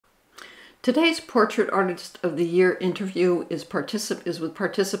Today's Portrait Artist of the Year interview is with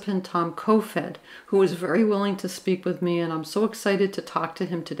participant Thom Kofoed, who is very willing to speak with me, and I'm so excited to talk to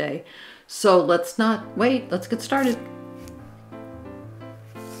him today. So let's not wait, let's get started.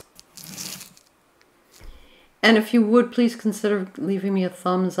 And if you would, please consider leaving me a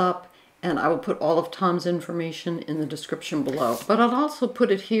thumbs up, and I will put all of Thom's information in the description below. But I'll also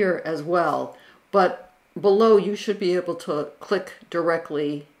put it here as well. But below, you should be able to click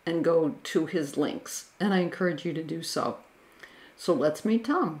directly and go to his links, and I encourage you to do so. So let's meet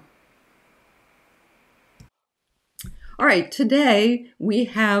Thom. All right, today we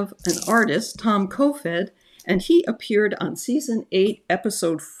have an artist, Thom Kofoed, and he appeared on Season 8,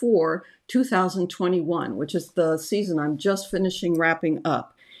 Episode 4, 2021, which is the season I'm just finishing wrapping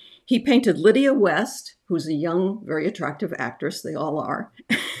up. He painted Lydia West, who's a young, very attractive actress. They all are.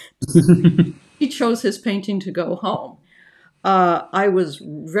 He chose his painting to go home. I was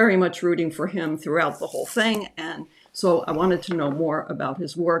very much rooting for him throughout the whole thing, and so I wanted to know more about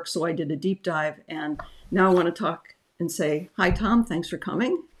his work, so I did a deep dive, and now I want to talk and say, hi, Thom, thanks for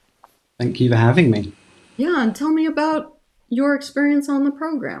coming. Thank you for having me. Yeah, and tell me about your experience on the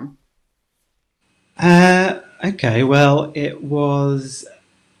program. Okay, well, it was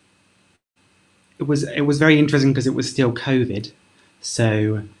very interesting because it was still COVID,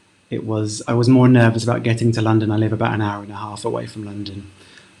 so I was more nervous about getting to London. I live about an hour and a half away from London,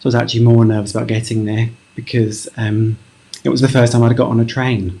 so I was actually more nervous about getting there because it was the first time I'd got on a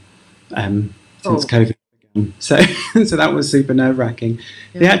train since COVID began. So that was super nerve-wracking.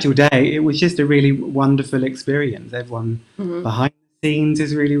 Yeah. The actual day, it was just a really wonderful experience. Everyone behind the scenes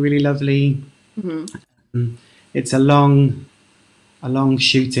is really, really lovely. It's a long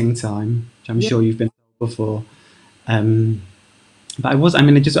shooting time, which I'm sure you've been told before. But I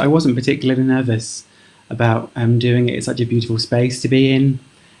wasn't particularly nervous about doing it. It's such a beautiful space to be in,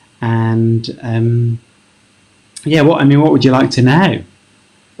 and what would you like to know?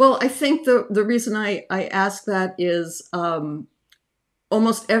 Well, I think the reason I ask that is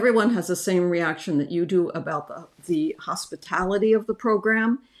almost everyone has the same reaction that you do about the hospitality of the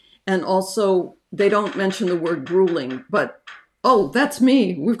program, and also they don't mention the word grueling, but oh, that's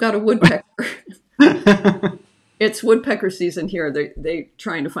me. We've got a woodpecker. It's woodpecker season here. They're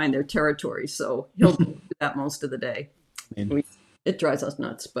trying to find their territory, so he'll do that most of the day. It drives us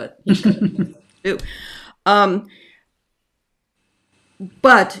nuts, but he's got to do.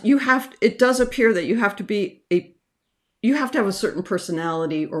 But it does appear that you have to have a certain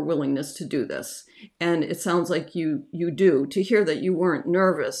personality or willingness to do this, and it sounds like you do. To hear that you weren't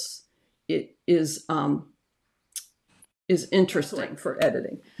nervous, it is interesting for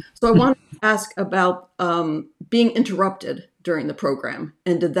editing. So I wanted to ask about being interrupted during the program,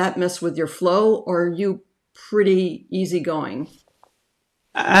 and did that mess with your flow, or are you pretty easygoing?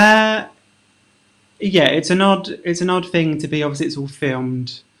 Yeah, it's an odd thing to be. Obviously, it's all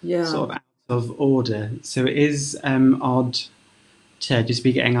filmed sort of out of order, so it is odd to just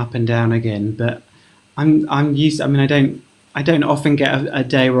be getting up and down again. But I'm used. I mean, I don't often get a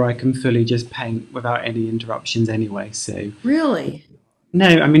day where I can fully just paint without any interruptions anyway. So really, no,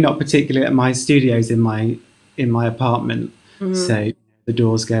 I mean not particularly at my studio's in my apartment. So the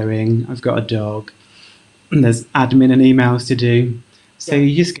door's going. I've got a dog, and there's admin and emails to do. So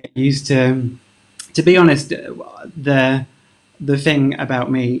you just get used to. To be honest, the thing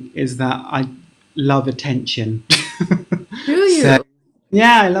about me is that I love attention. Do you? So,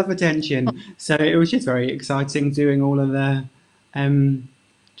 yeah, I love attention. So it was just very exciting doing all of the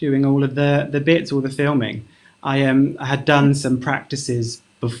bits, all the filming. I had done some practices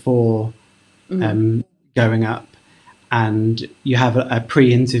before going up, and you have a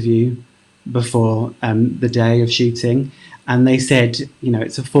pre-interview before the day of shooting, and they said,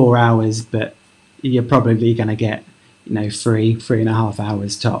 it's 4 hours, but you're probably going to get, 3.5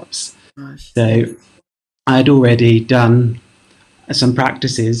 hours tops. Gosh. So I'd already done some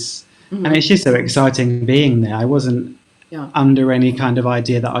practices, and it's just so exciting being there. I wasn't under any kind of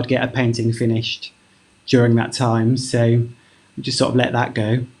idea that I'd get a painting finished during that time, so we just sort of let that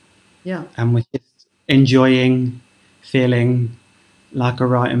go. Yeah. And we're just enjoying feeling like a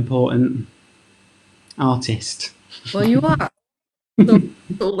right important artist. Well, you are.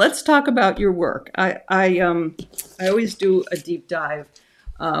 So let's talk about your work. I always do a deep dive,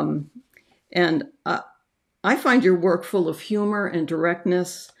 and I find your work full of humor and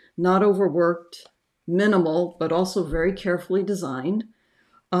directness, not overworked, minimal, but also very carefully designed.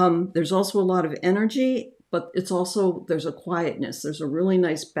 There's also a lot of energy, but there's a quietness. There's a really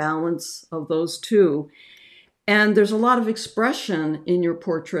nice balance of those two. And there's a lot of expression in your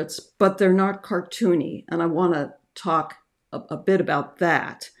portraits, but they're not cartoony. And I want to talk a bit about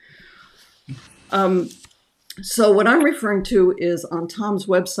that. Um, so what I'm referring to is on Tom's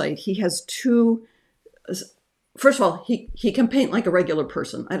website, he has two. First of all, he can paint like a regular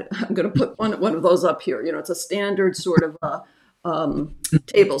person. I'm going to put one of those up here. You know, it's a standard sort of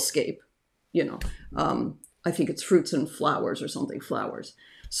tablescape. You know, I think it's fruits and flowers or something. Flowers.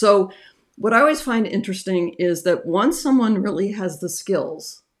 So what I always find interesting is that once someone really has the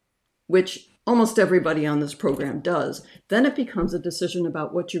skills, which almost everybody on this program does, then it becomes a decision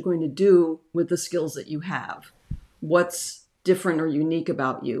about what you're going to do with the skills that you have. What's different or unique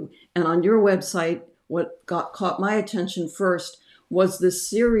about you? And on your website, what caught my attention first was this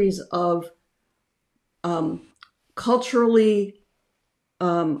series of culturally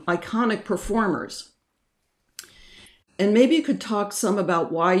iconic performers. And maybe you could talk some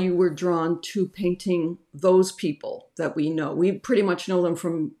about why you were drawn to painting those people that we know. We pretty much know them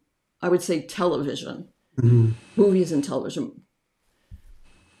from, I would say, television, movies and television.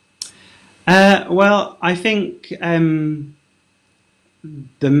 Well, I think the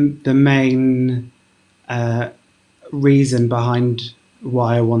main reason behind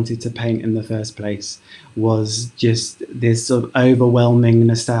why I wanted to paint in the first place was just this sort of overwhelming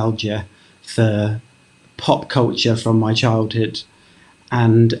nostalgia for pop culture from my childhood.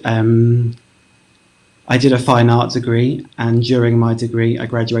 And I did a fine art degree, and during my degree, I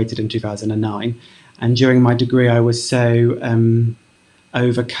graduated in 2009. And during my degree, I was so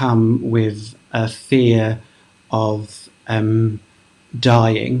overcome with a fear of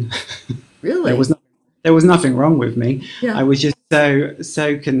dying. Really? There was nothing wrong with me. Yeah. I was just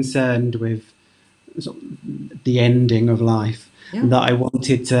so concerned with sort of the ending of life Yeah. that I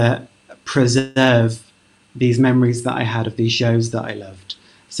wanted to preserve these memories that I had of these shows that I loved.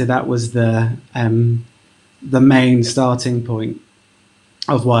 So that was the main starting point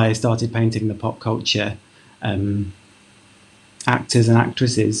of why I started painting the pop culture actors and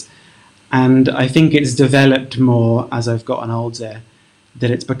actresses. And I think it's developed more as I've gotten older,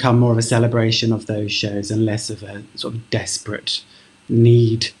 that it's become more of a celebration of those shows and less of a sort of desperate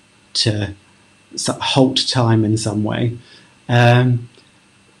need to halt time in some way.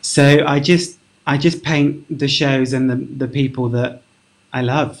 So I just paint the shows and the people that I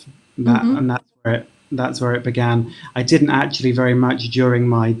love, and that's where it began. I didn't actually very much during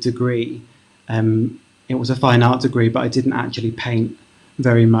my degree. It was a fine art degree, but I didn't actually paint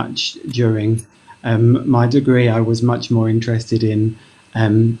very much during my degree. I was much more interested in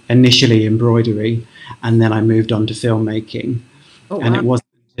initially embroidery, and then I moved on to filmmaking. Oh, wow. And it wasn't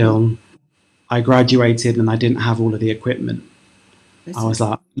until I graduated and I didn't have all of the equipment, I was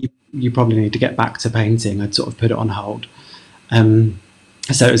like, you probably need to get back to painting. I'd sort of put it on hold.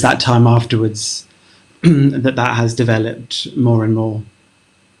 So it was that time afterwards that has developed more and more.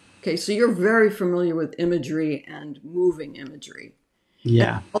 Okay, so you're very familiar with imagery and moving imagery.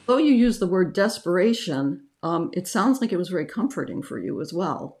 Yeah. And although you use the word desperation, it sounds like it was very comforting for you as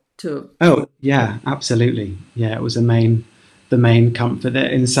well. Oh yeah, absolutely. Yeah, it was the main comfort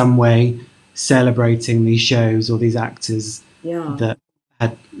that in some way celebrating these shows or these actors that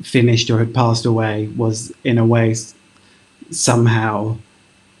had finished or had passed away was in a way somehow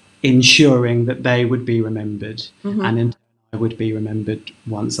ensuring that they would be remembered, and in turn I would be remembered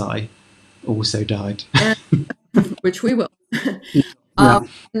once I also died. Which we will. Yeah.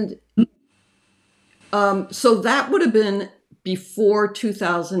 So that would have been before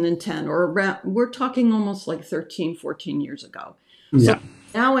 2010, or around, we're talking almost like 13, 14 years ago. So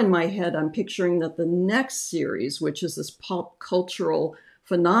now in my head, I'm picturing that the next series, which is this pop cultural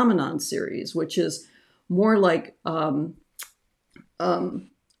phenomenon series, which is more like, what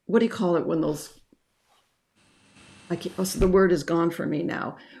do you call it when those, the word is gone for me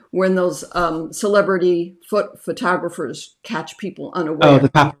now, when those celebrity photographers catch people unaware. Oh, the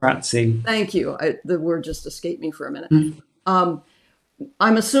paparazzi. Thank you. The word just escaped me for a minute. I'm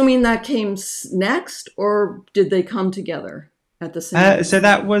assuming that came next, or did they come together at the same time? So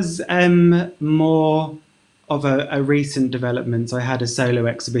that was more of a recent development. I had a solo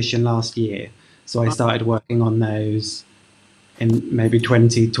exhibition last year, so I started working on those in maybe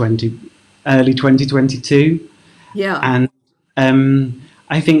 2020, early 2022. Yeah. And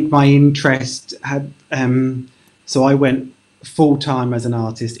I think my interest had, so I went full time as an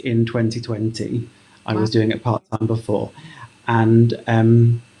artist in 2020. I was doing it part time before.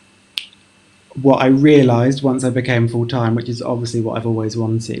 And what I realized once I became full time, which is obviously what I've always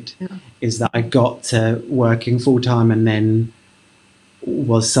wanted, is that I got to working full time and then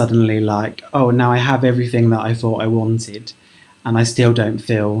was suddenly like, oh, now I have everything that I thought I wanted, and I still don't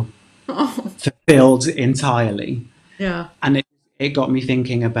feel fulfilled entirely. Yeah. And it got me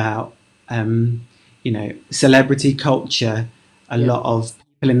thinking about, celebrity culture. A lot of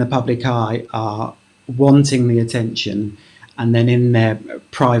people in the public eye are wanting the attention, and then in their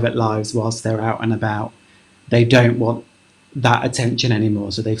private lives, whilst they're out and about, they don't want that attention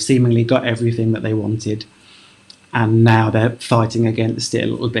anymore. So they've seemingly got everything that they wanted, and now they're fighting against it a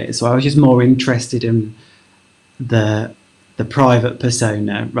little bit. So I was just more interested in the private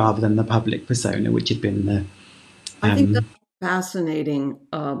persona rather than the public persona, which had been the I think that's a fascinating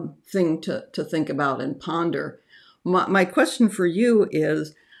thing to think about and ponder. My question for you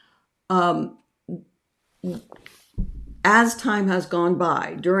is, um, as time has gone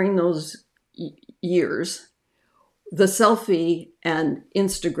by during those years, the selfie and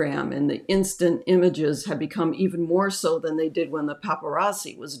Instagram and the instant images have become even more so than they did when the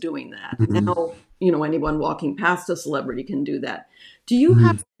paparazzi was doing that. Mhm. Now, anyone walking past a celebrity can do that. Do you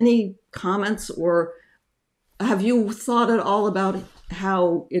have Mhm. any comments, or have you thought at all about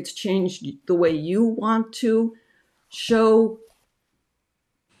how it's changed the way you want to show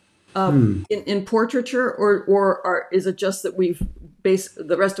Hmm. in portraiture, or is it just that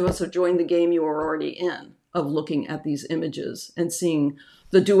the rest of us have joined the game you are already in of looking at these images and seeing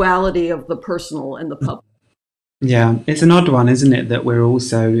the duality of the personal and the public? Yeah, it's an odd one, isn't it, that we're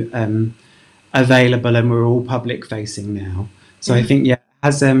also available and we're all public facing now. So I Mhm. think, yeah,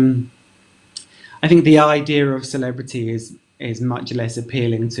 as I think the idea of celebrity is much less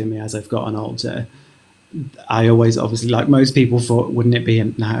appealing to me as I've gotten older. I always, obviously, like most people, thought, wouldn't it be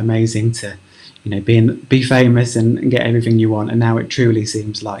amazing to, be famous and get everything you want? And now it truly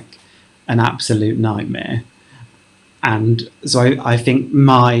seems like an absolute nightmare. And so I think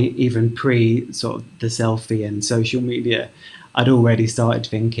my, even pre sort of the selfie and social media, I'd already started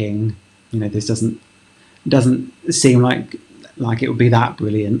thinking, this doesn't seem like it would be that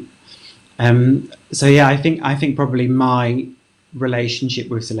brilliant. So yeah, I think probably my relationship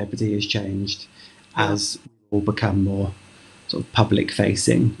with celebrity has changed Yeah. as we all become more sort of public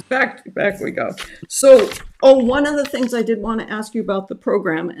facing. Back we go. So, one of the things I did want to ask you about the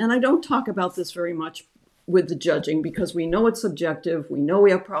program, and I don't talk about this very much with the judging because we know it's subjective. We know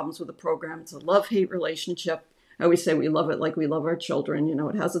we have problems with the program. It's a love-hate relationship. I always say we love it like we love our children.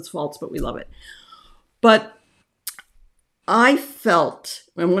 It has its faults, but we love it. But I felt,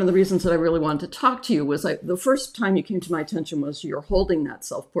 and one of the reasons that I really wanted to talk to you was the first time you came to my attention was you're holding that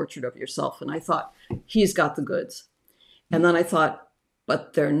self-portrait of yourself. And I thought, he's got the goods. And then I thought,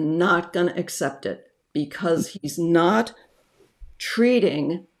 but they're not going to accept it because he's not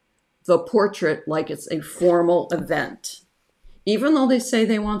treating the portrait like it's a formal event. Even though they say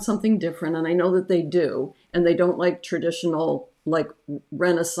they want something different, and I know that they do, and they don't like traditional, like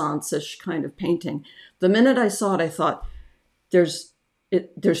Renaissance-ish kind of painting. The minute I saw it, I thought, there's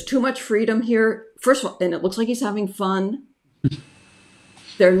too much freedom here. First of all, and it looks like he's having fun.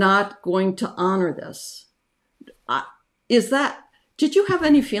 They're not going to honor this. Is that, did you have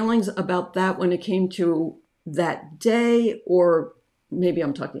any feelings about that when it came to that day? Or maybe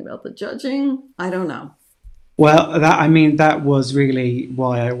I'm talking about the judging? I don't know. Well, that was really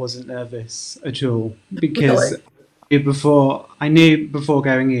why I wasn't nervous at all, Really? because before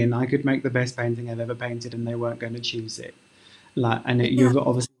going in, I could make the best painting I've ever painted, and they weren't going to choose it. Yeah. You've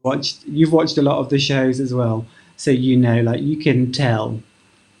obviously watched a lot of the shows as well, so like you can tell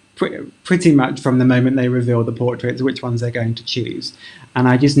pretty much from the moment they reveal the portraits which ones they're going to choose, and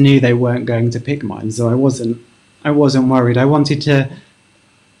I just knew they weren't going to pick mine, so I wasn't worried. I wanted to.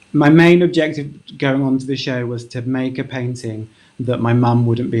 My main objective going on to the show was to make a painting that my mum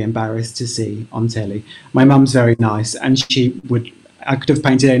wouldn't be embarrassed to see on telly. My mum's very nice, and I could have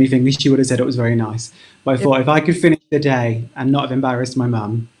painted anything, she would have said it was very nice. But I It- thought if I could finish the day and not have embarrassed my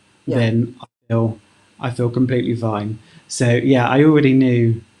mum, yeah. then I feel completely fine. So yeah, I already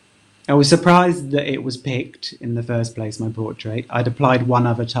knew. I was surprised that it was picked in the first place, my portrait. I'd applied one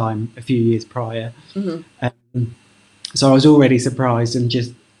other time a few years prior. Mhm. Um, so I was already surprised and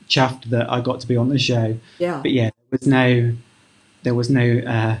just chuffed that I got to be on the show. Yeah. But yeah, there was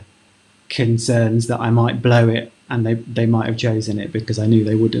no concerns that I might blow it, and they might have chosen it because I knew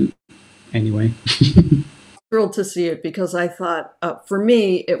they wouldn't anyway. Thrilled to see it because I thought, for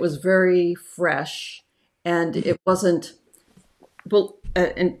me, it was very fresh and it wasn't, well,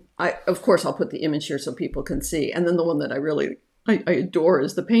 and of course, I'll put the image here so people can see. And then the one that I adore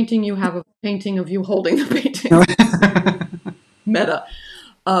is the painting you have, a painting of you holding the painting. Meta.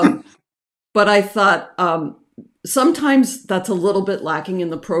 Um, but I thought sometimes that's a little bit lacking in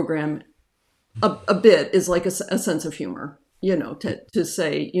the program. A bit is like a sense of humor, to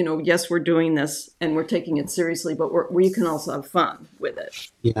say, yes, we're doing this and we're taking it seriously, but we can also have fun with it.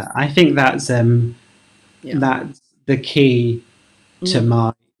 Yeah, I think that's Yeah. that's the key to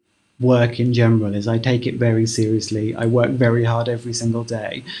Mhm. work in general is I take it very seriously. I work very hard every single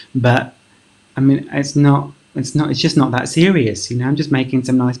day, but I mean, it's just not that serious. I'm just making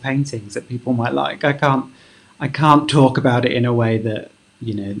some nice paintings that people might like. I can't talk about it in a way that,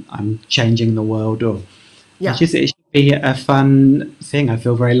 I'm changing the world, or Yeah. it should be a fun thing. I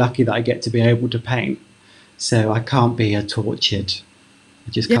feel very lucky that I get to be able to paint. So I can't be a tortured.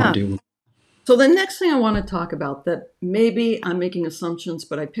 I just can't Yeah. do. So the next thing I want to talk about, that maybe I'm making assumptions,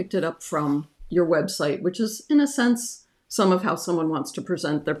 but I picked it up from your website, which is in a sense some of how someone wants to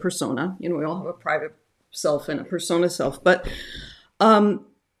present their persona. We all have a private self and a persona self, but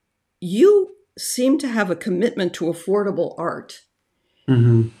you seem to have a commitment to affordable art.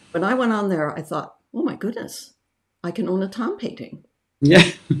 Hmm. When I went on there, I thought, oh my goodness, I can own a Thom painting. Yeah,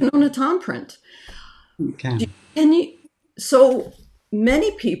 I can own a Thom print. you can. And so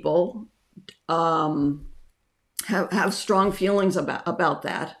many people have strong feelings about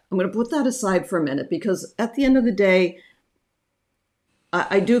that. I'm going to put that aside for a minute, because at the end of the day,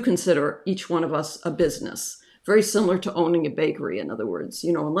 I do consider each one of us a business, very similar to owning a bakery. In other words,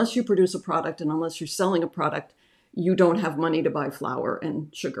 unless you produce a product and unless you're selling a product, you don't have money to buy flour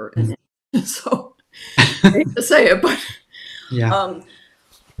and sugar. And so I hate to say it, but Yeah.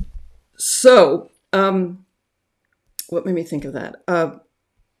 so what made me think of that?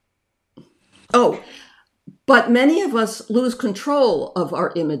 But many of us lose control of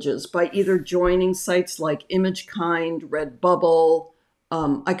our images by either joining sites like ImageKind, Redbubble.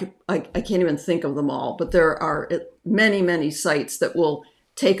 I can't even think of them all, but there are many, many sites that will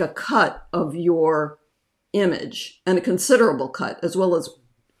take a cut of your image, and a considerable cut, as well as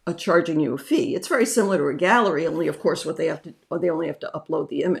charging you a fee. It's very similar to a gallery, only of course they only have to upload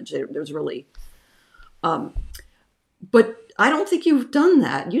the image. There's really, but I don't think you've done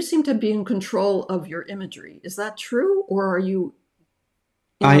that. You seem to be in control of your imagery. Is that true, or are you?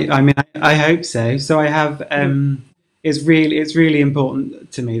 I mean, I hope so. So I have. It's really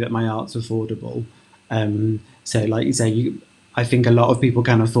important to me that my art's affordable. So, like you say, I think a lot of people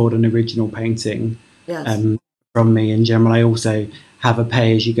can afford an original painting. Yes. From me in general. I also have a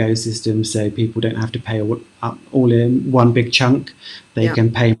pay-as-you-go system, so people don't have to pay all in one big chunk. They Yeah.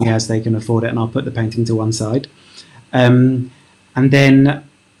 can pay me as they can afford it, and I'll put the painting to one side. And then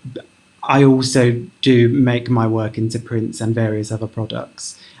I also do make my work into prints and various other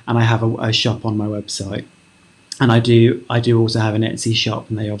products, and I have a shop on my website, and I do also have an Etsy shop,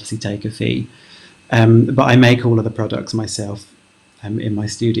 and they obviously take a fee. But I make all of the products myself in my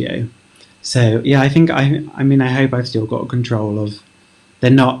studio. So yeah, I think I mean, I hope I've still got control of.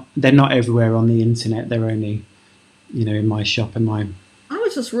 They're not everywhere on the internet. They're only, in my shop and my. I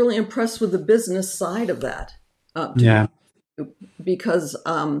was just really impressed with the business side of that. Yeah. Because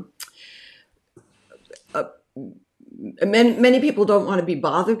many people don't want to be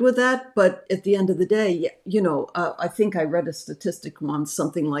bothered with that, but at the end of the day, I think I read a statistic once,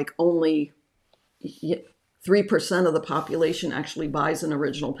 something like only 3% of the population actually buys an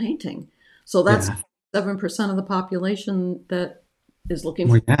original painting. So that's Yeah. 7% of the population that is looking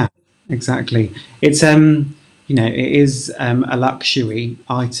for. Well, yeah, exactly. It's it is a luxury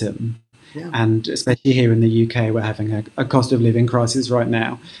item, Yeah. and especially here in the UK, we're having a cost of living crisis right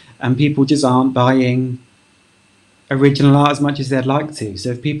now, and people just aren't buying original art as much as they'd like to. So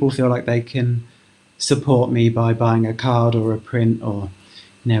if people feel like they can support me by buying a card or a print or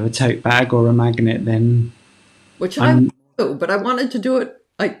a tote bag or a magnet, then Which I would do, but I wanted to do it.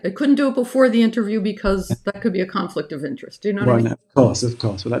 I couldn't do it before the interview because that could be a conflict of interest. Do you know what I well, mean? no, of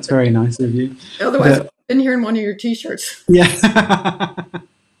course. Well, that's very nice of you. Otherwise, But, I've been here in one of your T-shirts, yeah,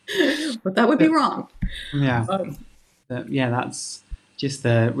 but that would be wrong. yeah. Um, Yeah, that's just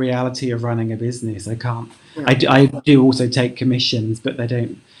the reality of running a business. I can't. yeah. I do also take commissions, but they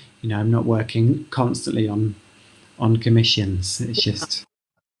don't. I'm not working constantly on commissions. It's just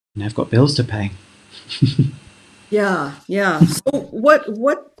I've got bills to pay. Yeah, yeah. So what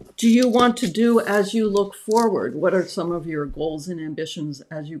do you want to do as you look forward? What are some of your goals and ambitions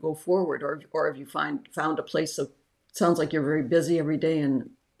as you go forward? Or have you found a place of, sounds like you're very busy every day and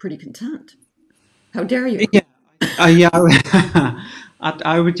pretty content. How dare you? Yeah, yeah.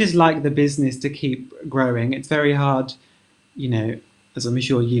 I would just like the business to keep growing. It's very hard, as I'm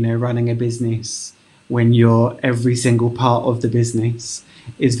sure running a business when you're every single part of the business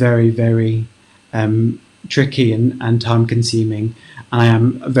is very, very tricky and time consuming. And I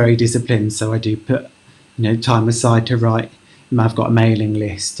am very disciplined, so I do put time aside to write. I've got a mailing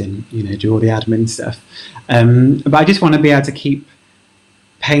list and do all the admin stuff. But I just want to be able to keep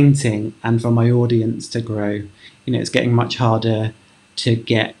painting and for my audience to grow. It's getting much harder to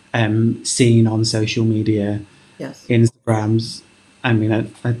get seen on social media. Yes. Instagrams I mean,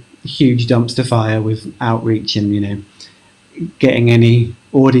 a huge dumpster fire with outreach and, getting any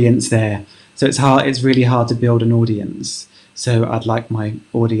audience there. So it's hard. It's really hard to build an audience. So I'd like my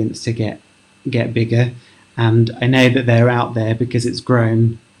audience to get bigger, and I know that they're out there because it's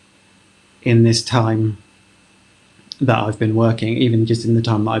grown in this time that I've been working, even just in the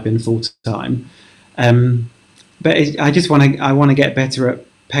time that I've been full time. Um, but I just want to get better at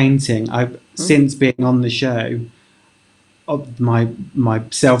painting. I've Mm. since being on the show, of my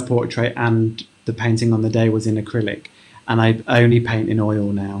self portrait and the painting on the day was in acrylic, and I only paint in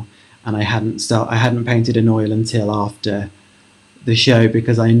oil now. And I hadn't painted in oil until after the show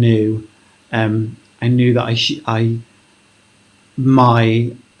because I knew that I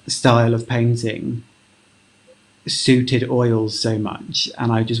my style of painting suited oils so much,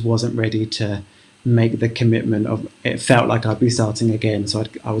 and I just wasn't ready to make the commitment of it. Felt like I'd be starting again, so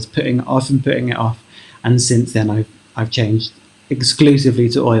I was putting it off, and since then I've changed exclusively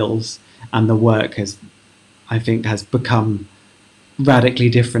to oils, and the work I think has become radically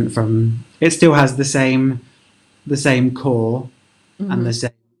different from. It still has the same core and Hmm. the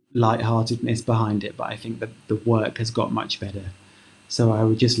same lightheartedness behind it, but I think that the work has got much better. So I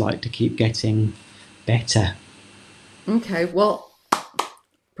would just like to keep getting better. Okay, well,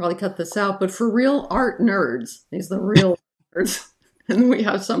 probably cut this out, but for real art nerds, these are the real nerds, and we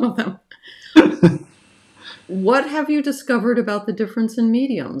have some of them. What have you discovered about the difference in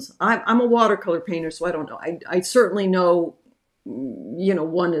mediums? I'm a watercolor painter, so I don't know. I certainly know,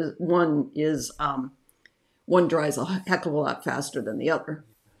 one dries a heck of a lot faster than the other.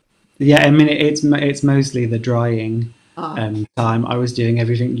 Yeah, I mean it's mostly the drying Uh, time. I was doing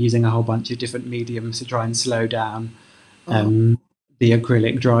everything using a whole bunch of different mediums to try and slow down oh, the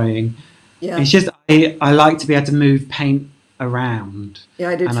acrylic drying. yeah, It's just I like to be able to move paint around, yeah,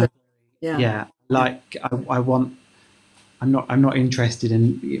 I do and too. Yeah, I want. I'm not interested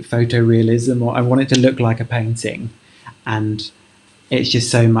in photorealism, or I want it to look like a painting, and it's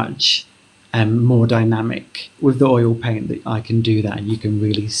just so much more dynamic with the oil paint that I can do that, and you can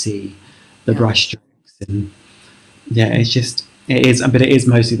really see the yeah. brush strokes. And yeah, it is, but it is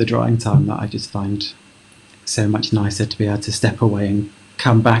mostly the drying time that I just find so much nicer to be able to step away and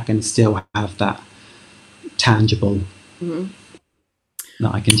come back and still have that tangible Hmm.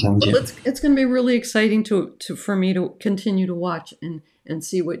 that I can change Well, it. it's going to be really exciting to for me to continue to watch and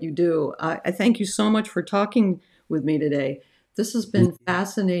see what you do. I thank you so much for talking with me today. This has been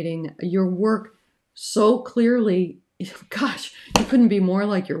fascinating. Your work so clearly, gosh, you couldn't be more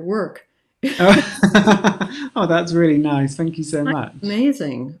like your work. Oh, that's really nice. Thank you so much.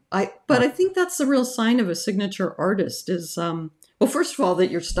 Amazing. But Oh, I think that's the real sign of a signature artist is well, first of all,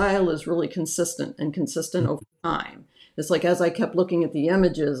 that your style is really consistent and consistent over time. It's like as I kept looking at the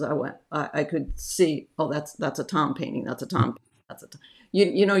images, I could see, oh, that's a Tom painting, that's a Tom, that's a Tom.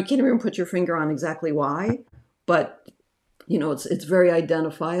 You can't even put your finger on exactly why, but it's very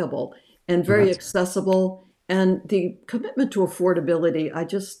identifiable and well, very that's accessible. And the commitment to affordability, I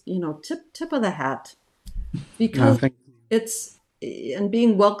just, tip of the hat no, because thank it's and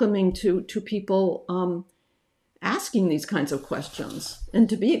being welcoming to people asking these kinds of questions and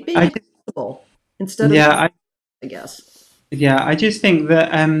to being I just, accessible instead of, yeah, I guess. yeah, I just think that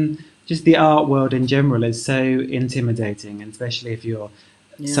just the art world in general is so intimidating, and especially if you're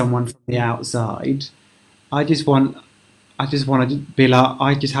Yeah. someone from the outside. I just want, I just want to be like,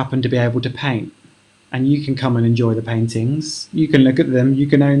 I just happen to be able to paint, and you can come and enjoy the paintings. You can look at them, you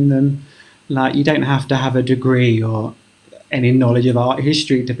can own them. Like you don't have to have a degree or any knowledge of art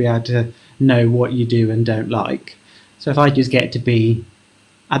history to be able to know what you do and don't like. So if I just get to be,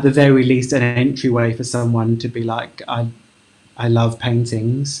 at the very least, an entryway for someone to be like, I love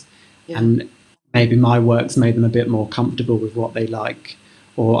paintings, Yeah. and maybe my work's made them a bit more comfortable with what they like,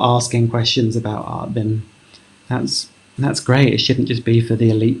 or asking questions about art, then that's that's great. It shouldn't just be for the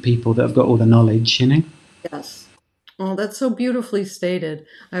elite people that have got all the knowledge. Yes. Oh, that's so beautifully stated.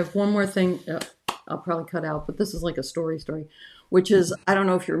 I have one more thing I'll probably cut out, but this is like a story, which is I don't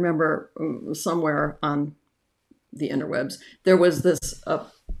know if you remember somewhere on the interwebs, there was this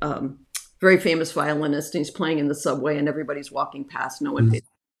um, very famous violinist, and he's playing in the subway, and everybody's walking past. No one pays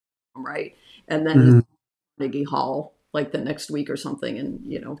him, right? And then he's Mm-hmm. at Carnegie Hall like the next week or something,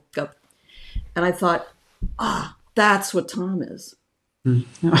 and got. And I thought, that's what Tom is.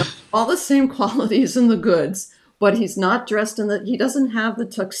 All the same qualities and the goods, but he's not dressed in the. He doesn't have the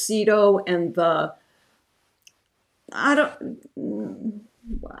tuxedo and the. I don't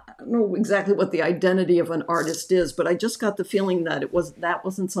know exactly what the identity of an artist is, but I just got the feeling that that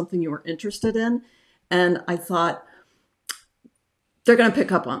wasn't something you were interested in, and I thought they're going to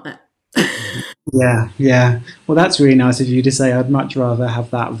pick up on that. Yeah, yeah. Well, that's really nice of you to say. I'd much rather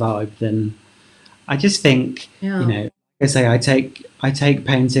have that vibe than I just think, Yeah. like I say, I take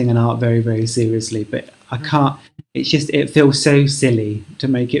painting and art very, very seriously, but I can't. It's just it feels so silly to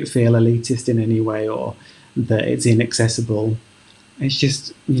make it feel elitist in any way or that it's inaccessible. It's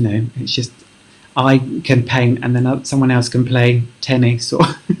just it's just I can paint and then someone else can play tennis or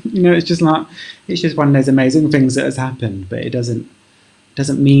it's just like it's just one of those amazing things that has happened, but it doesn't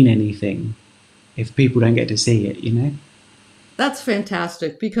mean anything if people don't get to see it. That's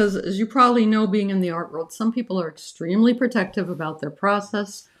fantastic because, as you probably know, being in the art world, some people are extremely protective about their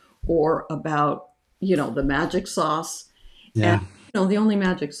process or about, the magic sauce. And, Yeah. the only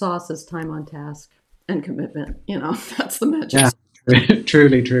magic sauce is time on task and commitment. That's the magic Yeah. sauce.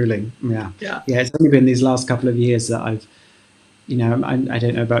 Truly, truly. Yeah. Yeah. Yeah. It's only been these last couple of years that I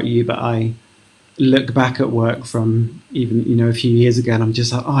don't know about you, but I look back at work from even, a few years ago and I'm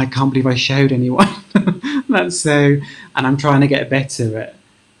just like, oh, I can't believe I showed anyone. That's so, and I'm trying to get better at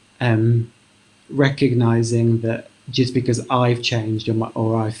um, recognizing that just because I've changed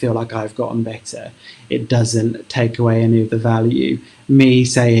or I feel like I've gotten better, it doesn't take away any of the value. Me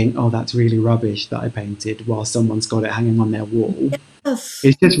saying, oh, that's really rubbish that I painted while someone's got it hanging on their wall, Yes.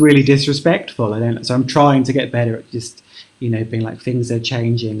 it's just really disrespectful. I don't. So I'm trying to get better at just, being like things are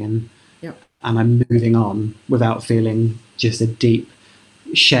changing Yep. and I'm moving on without feeling just a deep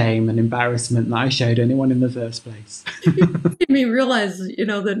shame and embarrassment that I showed anyone in the first place. You made me realize,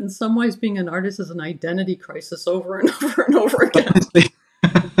 that in some ways being an artist is an identity crisis over and over and over again. Honestly,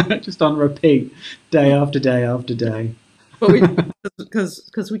 just on repeat, day after day after day. But we,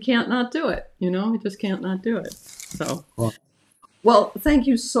 because we can't not do it, we just can't not do it. So, Well, well, thank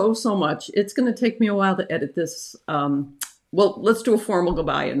you so, so much. It's going to take me a while to edit this. Well, let's do a formal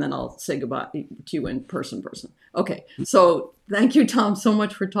goodbye and then I'll say goodbye to you in person. Okay. So thank you, Thom, so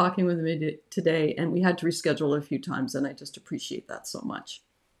much for talking with me today. And we had to reschedule a few times and I just appreciate that so much.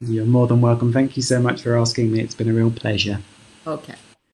 you're more than welcome. Thank you so much for asking me. It's been a real pleasure. Okay.